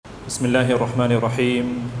بسم الله الرحمن الرحيم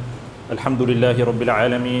الحمد لله رب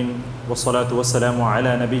العالمين والصلاة والسلام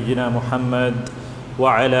على نبينا محمد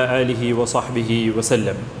وعلى آله وصحبه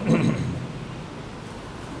وسلم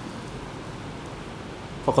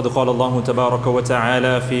فقد قال الله تبارك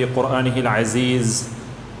وتعالى في قرآنه العزيز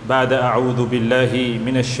بعد أعوذ بالله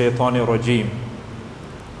من الشيطان الرجيم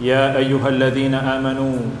يا أيها الذين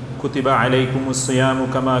آمنوا كتب عليكم الصيام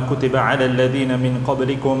كما كتب على الذين من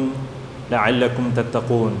قبلكم لعلكم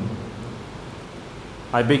تتقون.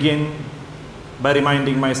 I begin by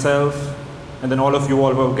reminding myself and then all of you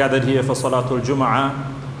all who have gathered here for Salatul Jumu'ah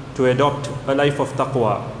to adopt a life of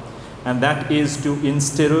taqwa, and that is to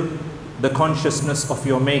instill the consciousness of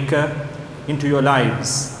your Maker into your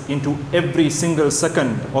lives, into every single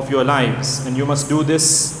second of your lives. And you must do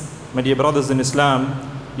this, my dear brothers in Islam,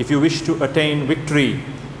 if you wish to attain victory,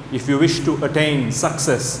 if you wish to attain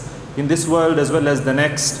success in this world as well as the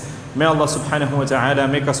next. May Allah subhanahu wa ta'ala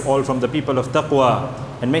make us all from the people of taqwa,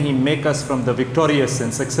 and may He make us from the victorious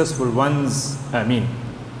and successful ones. Ameen.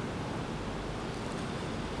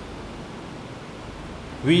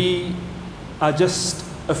 We are just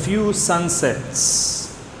a few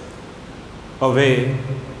sunsets away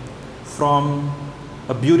from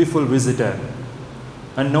a beautiful visitor,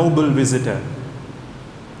 a noble visitor,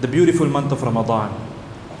 the beautiful month of Ramadan,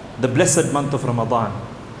 the blessed month of Ramadan.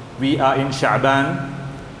 We are in Sha'ban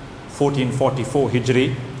 1444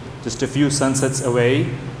 Hijri, just a few sunsets away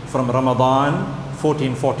from Ramadan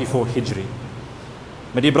 1444 Hijri.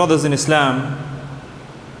 My dear brothers in Islam,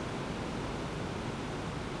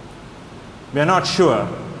 we are not sure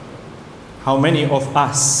how many of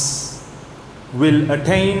us will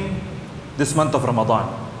attain this month of Ramadan.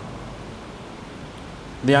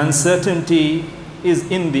 The uncertainty is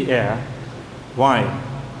in the air. Why?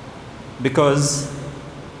 Because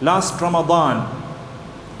last Ramadan,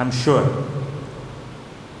 I'm sure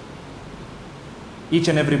each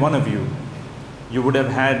and every one of you would have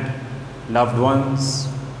had loved ones,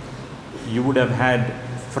 you would have had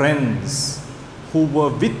friends who were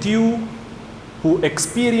with you, who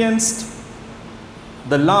experienced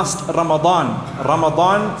the last Ramadan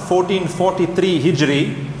 1443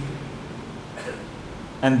 Hijri,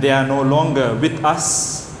 and they are no longer with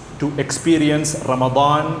us to experience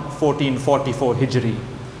Ramadan 1444 Hijri.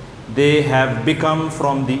 They have become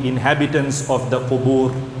from the inhabitants of the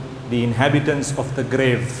qubur, the inhabitants of the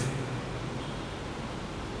grave.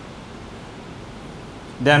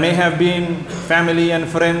 There may have been family and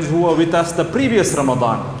friends who were with us the previous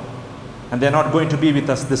Ramadan, and they're not going to be with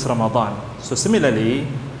us this Ramadan. So similarly,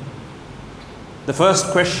 the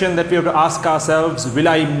first question that we have to ask ourselves, will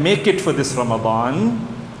I make it for this Ramadan?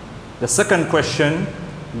 The second question,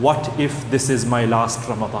 what if this is my last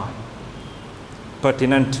Ramadan?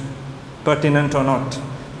 Pertinent or not?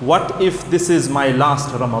 What if this is my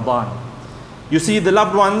last Ramadan? You see, the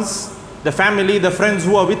loved ones, the family, the friends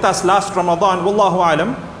who are with us last Ramadan, wallahu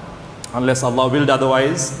alam, unless Allah willed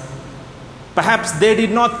otherwise, perhaps they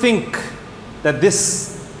did not think that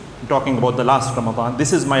this, I'm talking about the last Ramadan,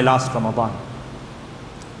 this is my last Ramadan.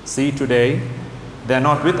 See, today, they're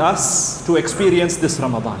not with us to experience this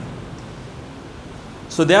Ramadan.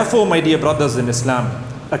 So therefore, my dear brothers in Islam,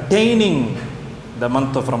 attaining the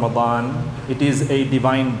month of Ramadan, it is a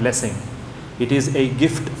divine blessing. It is a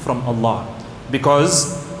gift from Allah,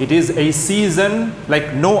 because it is a season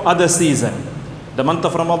like no other season. The month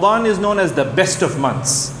of Ramadan is known as the best of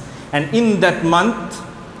months. And in that month,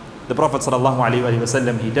 the Prophet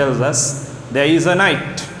ﷺ, he tells us, there is a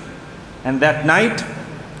night. And that night,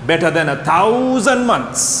 better than 1,000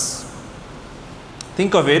 months.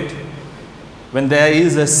 Think of it, when there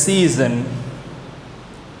is a season,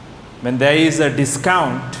 when there is a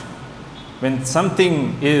discount, when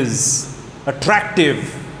something is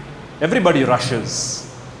attractive, everybody rushes.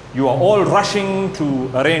 You are all rushing to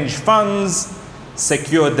arrange funds,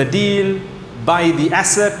 secure the deal, buy the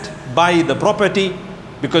asset, buy the property,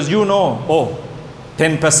 because you know,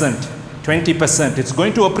 10%, 20%, it's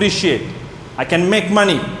going to appreciate. I can make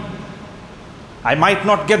money. I might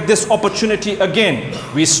not get this opportunity again.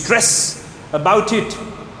 We stress about it.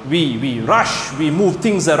 We rush, we move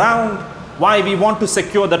things around. Why? We want to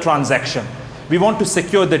secure the transaction. We want to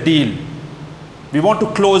secure the deal. We want to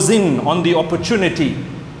close in on the opportunity.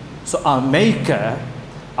 So our Maker,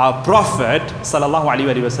 our Prophet sallallahu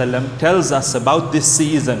alaihi wasallam, tells us about this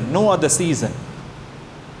season, no other season.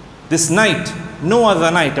 This night, no other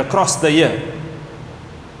night across the year.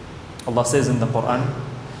 Allah says in the Quran,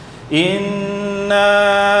 إِنَّا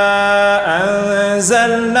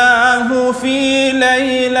أَنزَلْنَاهُ فِي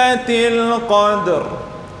لَيْلَةِ الْقَدْرِ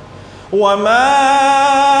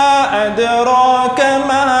وَمَا أدراك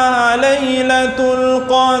ما ليلة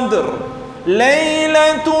القدر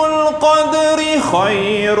ليلة القدر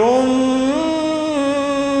خير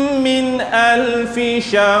من 1000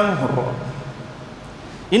 شهر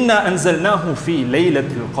إنا أنزلناه في ليلة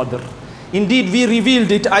القدر. Indeed, we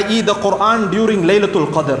revealed it, i.e. the Quran, during Laylatul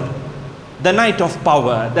Qadr, the night of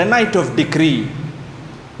power, the night of decree.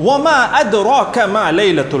 وَمَا أَدْرَاكَ مَا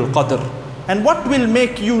لَيْلَةُ الْقَدْرِ. And what will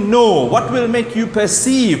make you know, what will make you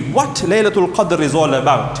perceive what Laylatul Qadr is all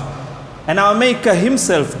about? And our Maker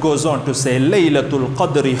himself goes on to say, Laylatul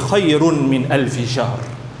Qadri khayrun min 1000 shahr.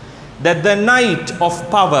 That the night of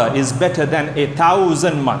power is better than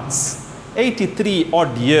 1,000 months. 83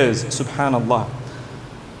 odd years, subhanallah.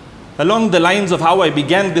 Along the lines of how I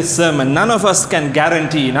began this sermon, none of us can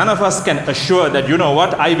guarantee, none of us can assure that, you know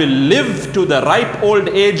what, I will live to the ripe old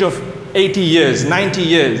age of 80 years, 90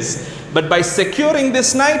 years. But by securing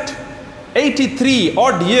this night, 83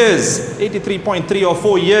 odd years, 83.3 or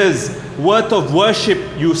 4 years worth of worship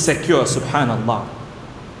you secure, subhanallah.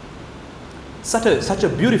 Such a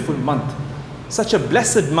beautiful month, such a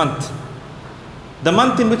blessed month. The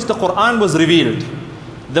month in which the Quran was revealed.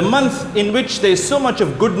 The month in which there is so much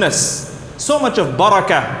of goodness, so much of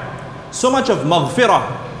barakah, so much of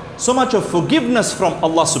maghfirah, so much of forgiveness from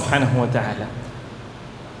Allah subhanahu wa ta'ala.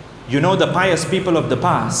 You know, the pious people of the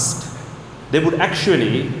past, they would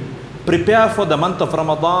actually prepare for the month of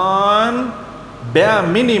Ramadan bare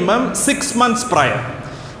minimum 6 months prior.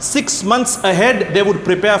 6 months ahead, they would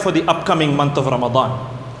prepare for the upcoming month of Ramadan.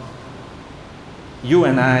 You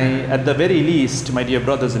and I, at the very least, my dear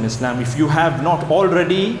brothers in Islam, if you have not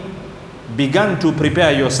already begun to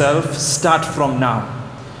prepare yourself, start from now.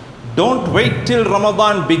 Don't wait till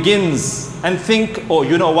Ramadan begins and think, oh,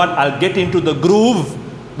 you know what, I'll get into the groove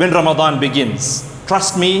when Ramadan begins.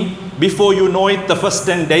 Trust me, before you know it, the first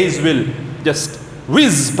 10 days will just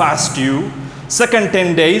whiz past you. Second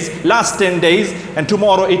 10 days, last 10 days, and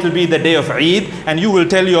tomorrow it will be the day of Eid, and you will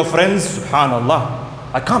tell your friends, subhanallah,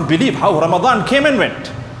 I can't believe how Ramadan came and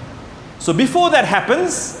went. So before that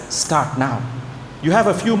happens, start now. You have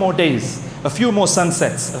a few more days, a few more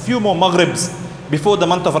sunsets, a few more maghribs before the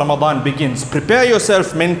month of Ramadan begins. Prepare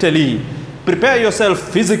yourself mentally, prepare yourself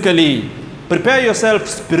physically, prepare yourself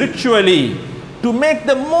spiritually to make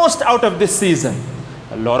the most out of this season.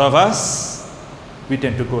 A lot of us, we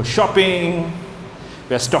tend to go shopping,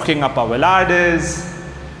 we're stocking up our larders,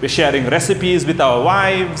 we're sharing recipes with our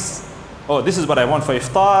wives. Oh, this is what I want for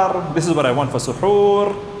iftar, this is what I want for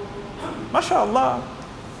suhoor. MashaAllah.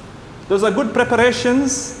 Those are good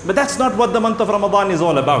preparations, but that's not what the month of Ramadan is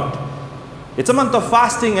all about. It's a month of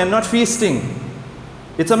fasting and not feasting.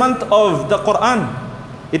 It's a month of the Quran.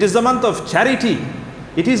 It is a month of charity.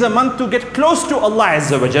 It is a month to get close to Allah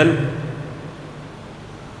Azza wa Jal.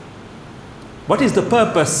 What is the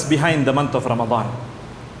purpose behind the month of Ramadan?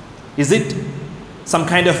 Is it some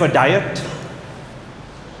kind of a diet?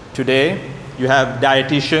 Today, you have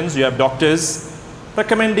dietitians, you have doctors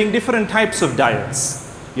recommending different types of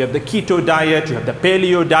diets. You have the keto diet, you have the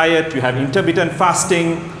paleo diet, you have intermittent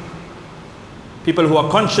fasting. People who are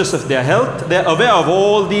conscious of their health, they're aware of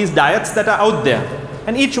all these diets that are out there.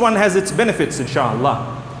 And each one has its benefits,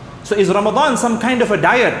 inshallah. So is Ramadan some kind of a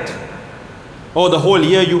diet? Oh, the whole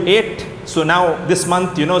year you ate, so now this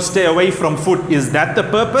month, stay away from food. Is that the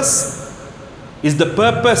purpose? Is the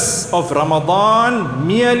purpose of Ramadan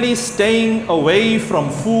merely staying away from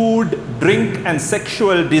food, drink, and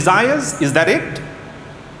sexual desires? Is that it?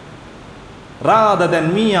 Rather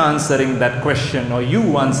than me answering that question or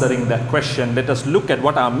you answering that question, let us look at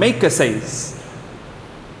what our Maker says.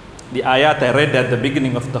 The ayat I read at the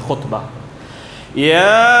beginning of the khutbah.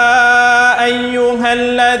 Ya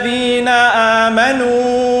ayyuhalladhina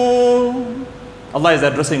amanu. Allah is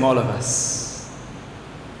addressing all of us.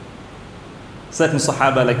 Certain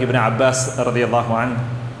Sahaba like Ibn Abbas radiallahu anhu,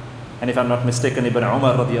 and if I'm not mistaken, Ibn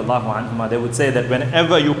Umar radiallahu anhuma, they would say that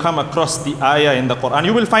whenever you come across the ayah in the Quran,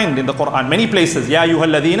 you will find in the Quran many places, Ya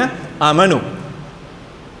ayyuhalladhina amanu.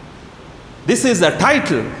 This is a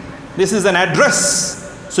title, this is an address.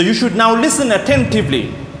 So you should now listen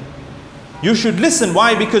attentively. You should listen.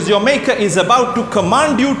 Why? Because your Maker is about to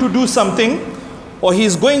command you to do something, or He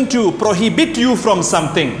is going to prohibit you from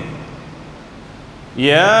something.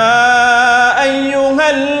 Ya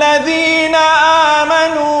ayyuhalladhina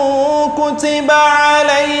amanu kutiba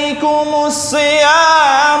alaykumus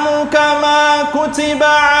siyamu kama kutiba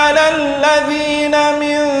alal ladhina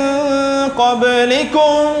min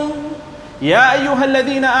qablikum. Ya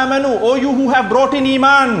ayyuhalladhina amanu, O you who have brought in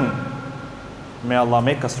Iman. May Allah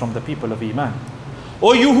make us from the people of Iman.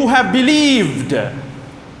 O you who have believed.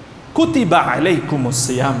 Kutiba alaykumus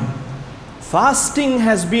siyam. Fasting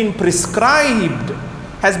has been prescribed,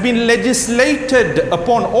 has been legislated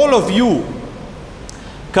upon all of you.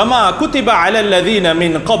 Kama kutiba ala alladhina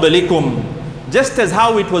min qablikum, just as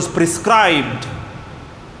how it was prescribed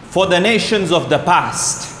for the nations of the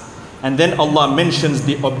past. And then Allah mentions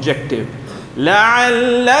the objective.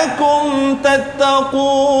 لَعَلَّكُمْ تَتَّقُونَ,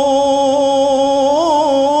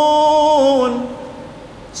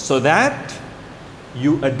 so that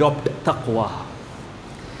you adopt taqwa,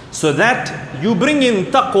 so that you bring in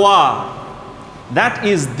taqwa. That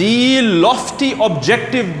is the lofty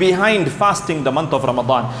objective behind fasting the month of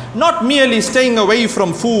Ramadan. Not merely staying away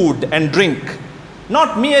from food and drink,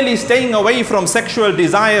 not merely staying away from sexual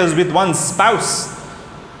desires with one's spouse,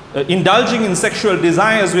 indulging in sexual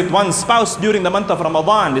desires with one's spouse during the month of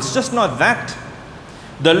Ramadan. It's just not that.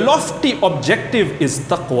 The lofty objective is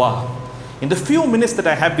taqwa. In the few minutes that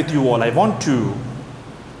I have with you all, I want to,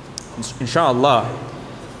 inshallah,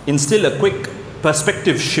 instill a quick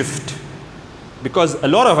perspective shift. Because a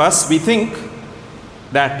lot of us, we think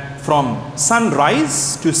that from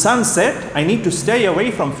sunrise to sunset, I need to stay away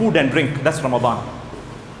from food and drink. That's Ramadan.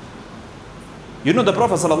 You know, the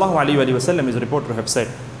Prophet ﷺ is reported to have said,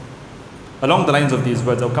 along the lines of these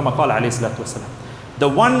words, the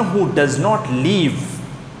one who does not leave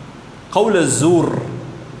qawl az-zur,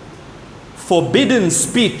 forbidden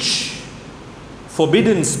speech,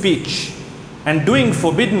 and doing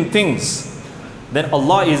forbidden things, then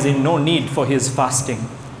Allah is in no need for his fasting.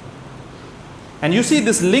 And you see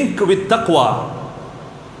this link with taqwa.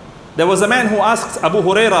 There was a man who asks Abu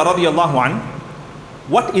Huraira radiallahu anhu,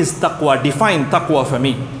 what is taqwa? Define taqwa for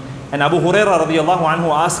me. And Abu Huraira radiallahu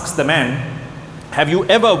anhu asks the man, have you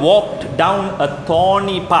ever walked down a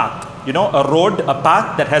thorny path? You know, a road, a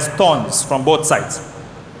path that has thorns from both sides.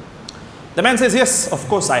 The man says, yes, of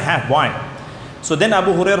course I have. Why? So then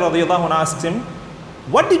Abu Huraira radiallahu anhu asks him,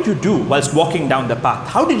 what did you do whilst walking down the path?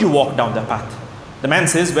 How did you walk down the path? The man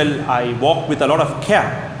says, well, I walked with a lot of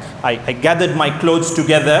care. I gathered my clothes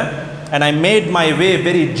together and I made my way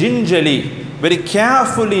very gingerly, very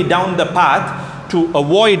carefully down the path to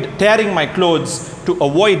avoid tearing my clothes, to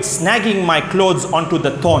avoid snagging my clothes onto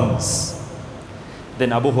the thorns.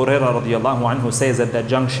 Then Abu Huraira radiallahu anhu says at that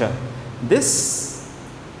juncture, this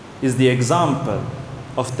is the example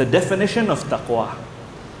of the definition of taqwa.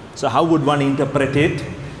 So how would one interpret it?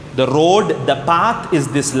 The road, the path is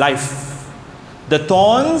this life. The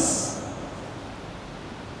thorns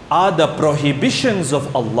are the prohibitions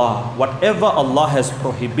of Allah. Whatever Allah has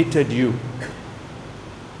prohibited you.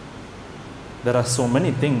 There are so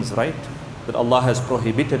many things, right, that Allah has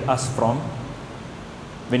prohibited us from.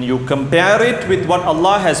 When you compare it with what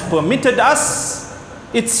Allah has permitted us,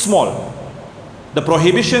 it's small. The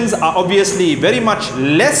prohibitions are obviously very much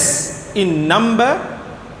less in number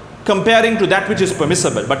comparing to that which is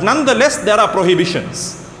permissible. But nonetheless, there are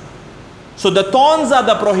prohibitions. So the thorns are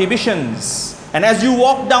the prohibitions. And as you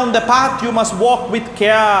walk down the path, you must walk with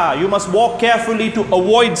care. You must walk carefully to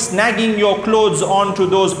avoid snagging your clothes onto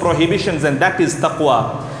those prohibitions. And that is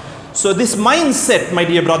taqwa. So this mindset, my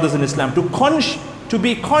dear brothers in Islam, to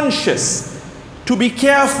be conscious, to be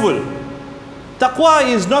careful. Taqwa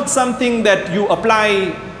is not something that you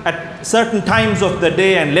apply at certain times of the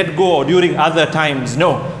day and let go during other times.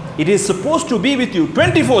 No. It is supposed to be with you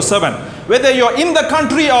 24/7. Whether you're in the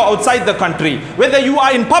country or outside the country. Whether you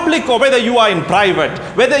are in public or whether you are in private.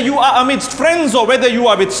 Whether you are amidst friends or whether you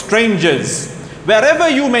are with strangers. Wherever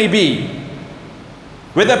you may be.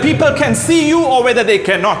 Whether people can see you or whether they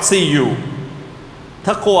cannot see you.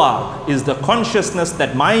 Taqwa is the consciousness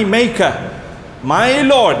that my Maker, my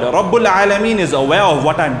Lord, Rabbul Alameen, is aware of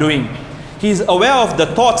what I'm doing. He is aware of the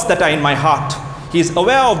thoughts that are in my heart. He is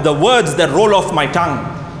aware of the words that roll off my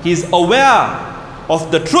tongue. He is aware of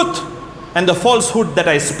the truth and the falsehood that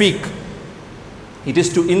I speak. It is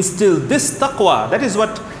to instill this taqwa. That is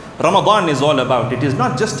what Ramadan is all about. It is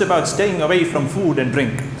not just about staying away from food and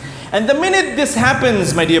drink. And the minute this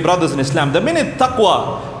happens, my dear brothers in Islam, the minute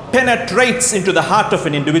taqwa penetrates into the heart of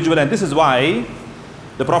an individual, and this is why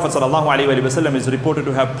the Prophet ﷺ is reported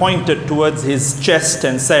to have pointed towards his chest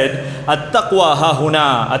and said, At-taqwa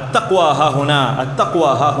ha-huna, at-taqwa ha-huna,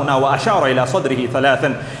 at-taqwa ha-huna, wa ashara ila sadrihi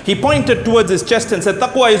thalathan. He pointed towards his chest and said,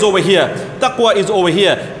 Taqwa is over here, taqwa is over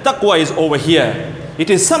here, taqwa is over here. It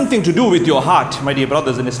is something to do with your heart, my dear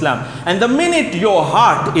brothers in Islam. And the minute your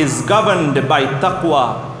heart is governed by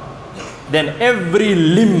taqwa, then every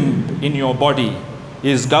limb in your body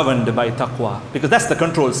is governed by taqwa. Because that's the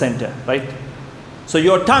control center, right? So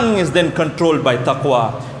your tongue is then controlled by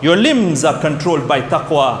taqwa. Your limbs are controlled by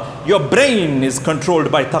taqwa. Your brain is controlled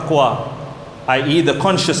by taqwa, i.e. the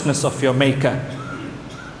consciousness of your Maker.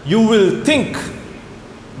 You will think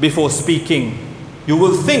before speaking. You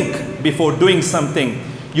will think before doing something.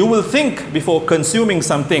 You will think before consuming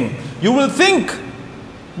something. You will think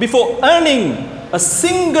before earning a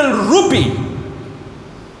single rupee.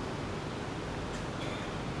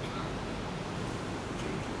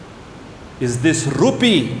 Is this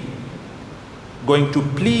rupee going to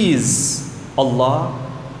please Allah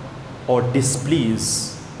or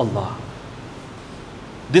displease Allah?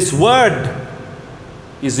 This word,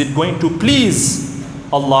 is it going to please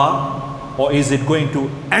Allah or is it going to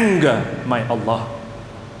anger my Allah?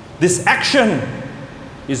 This action,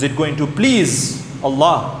 is it going to please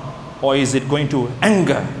Allah or is it going to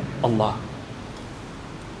anger Allah?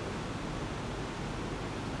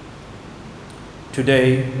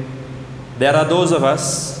 Today, there are those of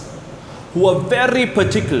us who are very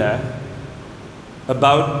particular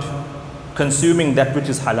about consuming that which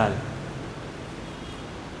is halal.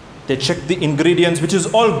 They check the ingredients, which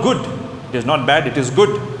is all good. It is not bad, it is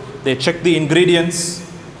good. They check the ingredients.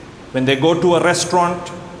 When they go to a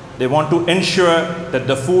restaurant, they want to ensure that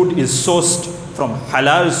the food is sourced from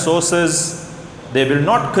halal sources. They will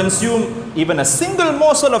not consume even a single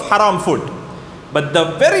morsel of haram food. But the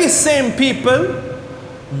very same people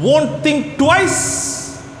won't think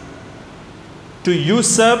twice to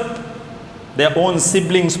usurp their own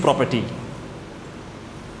siblings' property.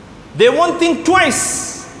 They won't think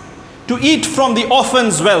twice to eat from the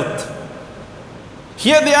orphan's wealth.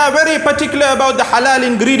 Here they are very particular about the halal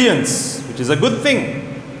ingredients, which is a good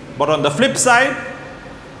thing. But on the flip side,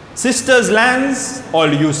 sisters' lands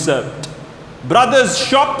all usurped. Brothers'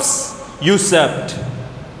 shops usurped.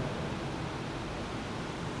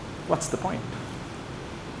 What's the point?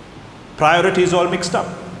 Priorities all mixed up.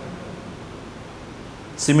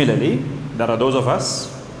 Similarly, there are those of us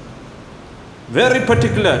very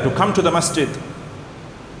particular to come to the masjid,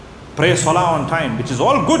 pray salah on time, which is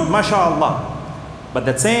all good, mashallah. But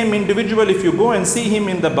that same individual, if you go and see him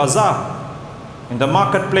in the bazaar, in the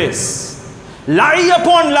marketplace, lie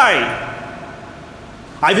upon lie.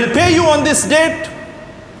 I will pay you on this date.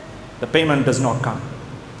 The payment does not come.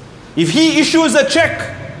 If he issues a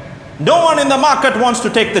check, no one in the market wants to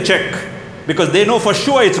take the check because they know for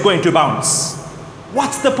sure it's going to bounce.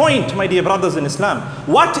 What's the point, my dear brothers in Islam?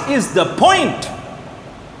 What is the point?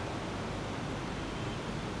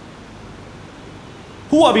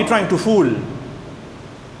 Who are we trying to fool?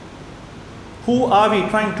 Who are we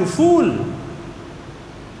trying to fool?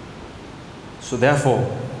 So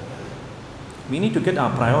therefore, we need to get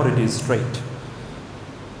our priorities straight.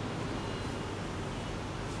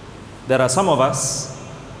 There are some of us,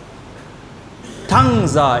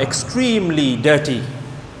 tongues are extremely dirty.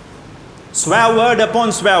 Swear word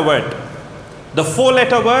upon swear word. The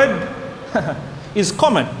 4-letter word is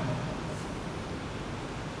common.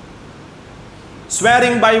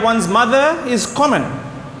 Swearing by one's mother is common.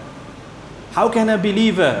 How can a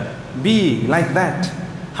believer be like that?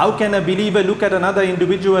 How can a believer look at another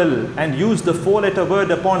individual and use the 4-letter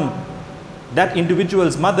word upon that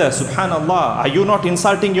individual's mother? Subhanallah, are you not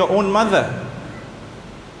insulting your own mother?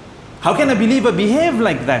 How can a believer behave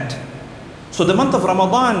like that? So the month of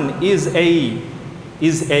Ramadan is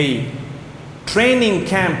a training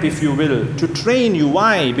camp, if you will, to train you.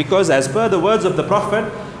 Why? Because as per the words of the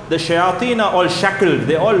Prophet, the shayateen are all shackled,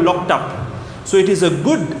 they're all locked up. So it is a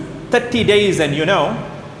good 30 days, and you know,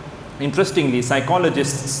 interestingly,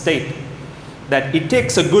 psychologists state that it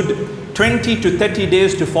takes a good 20 to 30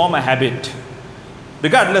 days to form a habit.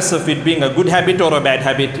 Regardless of it being a good habit or a bad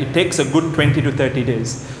habit, it takes a good 20 to 30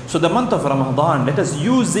 days. So the month of Ramadan, let us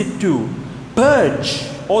use it to purge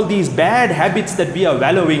all these bad habits that we are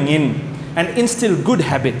wallowing in and instill good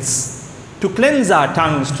habits, to cleanse our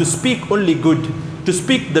tongues, to speak only good, to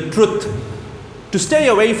speak the truth, to stay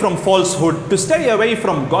away from falsehood, to stay away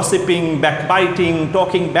from gossiping, backbiting,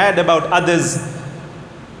 talking bad about others.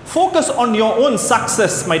 Focus on your own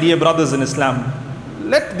success, my dear brothers in Islam.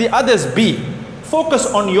 Let the others be. Focus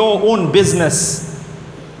on your own business.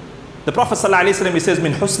 The Prophet ﷺ, he says,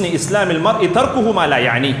 "Min husni Islam al-mar'i tarkuhu ma la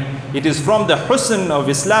ya'ni." It is from the husn of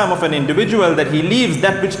Islam of an individual that he leaves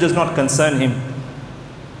that which does not concern him.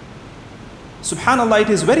 Subhanallah, it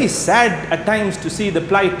is very sad at times to see the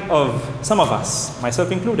plight of some of us,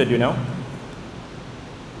 myself included, you know.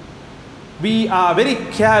 We are very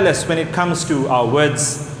careless when it comes to our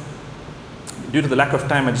words. Due to the lack of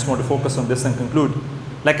time, I just want to focus on this and conclude.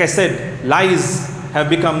 Like I said, lies have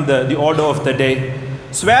become the order of the day.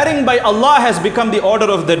 Swearing by Allah has become the order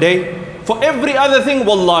of the day. For every other thing,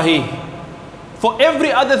 wallahi. For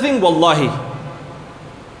every other thing, wallahi.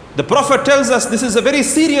 The Prophet tells us this is a very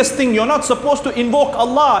serious thing. You're not supposed to invoke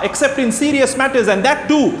Allah except in serious matters, and that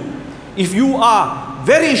too if you are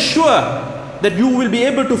very sure that you will be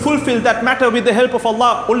able to fulfill that matter with the help of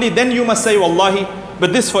Allah, only then you must say wallahi.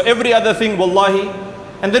 But this for every other thing, wallahi.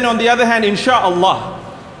 And then on the other hand, insha'Allah.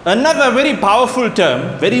 Another very powerful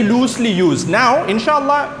term, very loosely used. Now,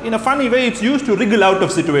 inshallah, in a funny way, it's used to wriggle out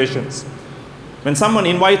of situations. When someone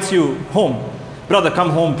invites you home, brother, come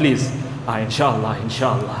home, please. Inshallah,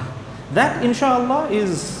 inshallah. That inshallah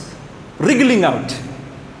is wriggling out.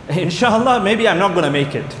 Inshallah, maybe I'm not going to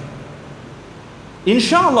make it.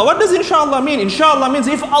 Inshallah, what does inshallah mean? Inshallah means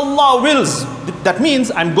if Allah wills. That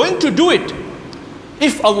means I'm going to do it.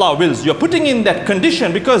 If Allah wills. You're putting in that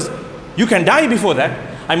condition because you can die before that.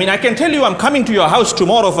 I mean, I can tell you I'm coming to your house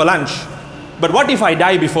tomorrow for lunch. But what if I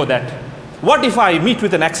die before that? What if I meet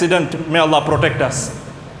with an accident? May Allah protect us.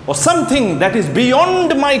 Or something that is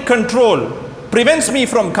beyond my control prevents me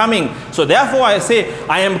from coming. So therefore I say,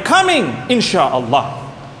 I am coming,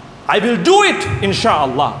 insha'Allah. I will do it,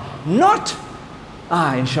 insha'Allah. Not,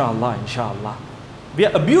 insha'Allah, insha'Allah. We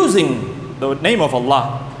are abusing the name of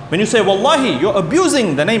Allah. When you say wallahi, you're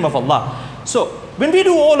abusing the name of Allah. So when we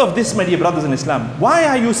do all of this, my dear brothers in Islam, why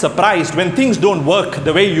are you surprised when things don't work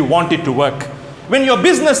the way you want it to work? When your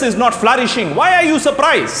business is not flourishing, why are you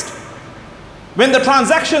surprised? When the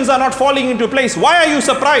transactions are not falling into place, why are you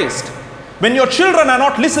surprised? When your children are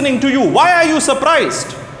not listening to you, why are you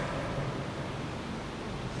surprised?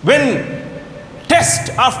 When test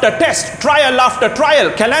after test, trial after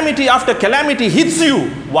trial, calamity after calamity hits you,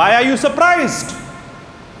 why are you surprised?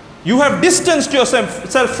 You have distanced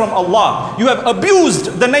yourself from Allah. You have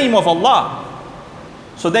abused the name of Allah.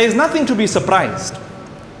 So there is nothing to be surprised.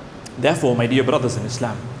 Therefore, my dear brothers in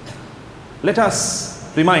Islam, let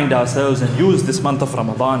us remind ourselves and use this month of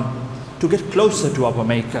Ramadan to get closer to our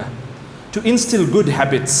Maker, to instill good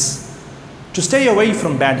habits, to stay away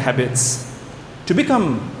from bad habits, to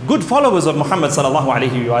become good followers of Muhammad sallallahu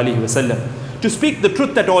alaihi wasallam, to speak the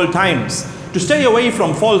truth at all times, to stay away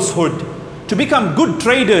from falsehood, to become good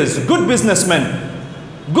traders, good businessmen,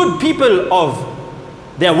 good people of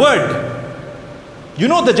their word. You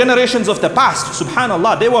know the generations of the past,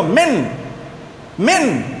 subhanallah, they were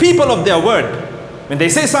men, people of their word. When they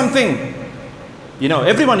say something,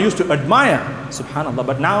 everyone used to admire, subhanallah.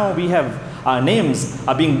 But now we have, our names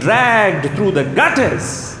are being dragged through the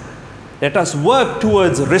gutters. Let us work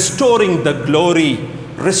towards restoring the glory,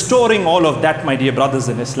 restoring all of that, my dear brothers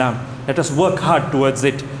in Islam. Let us work hard towards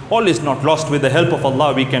it. All is not lost. With the help of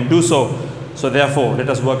Allah we can do so. So therefore let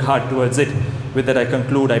us work hard towards it. With that I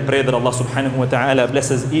conclude. I pray that Allah subhanahu wa ta'ala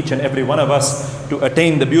blesses each and every one of us to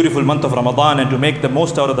attain the beautiful month of Ramadan and to make the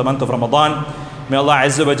most out of the month of Ramadan. May Allah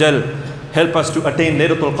Azza wa Jal help us to attain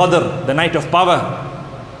Laylatul Qadr, the night of power,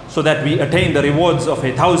 so that we attain the rewards of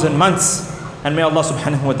 1,000 months. And may Allah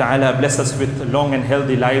subhanahu wa ta'ala bless us with long and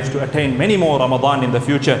healthy lives to attain many more Ramadan in the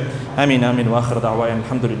future. Ameen, ameen, wa akhir da'wa,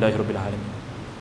 alhamdulillahi rabbil alameen.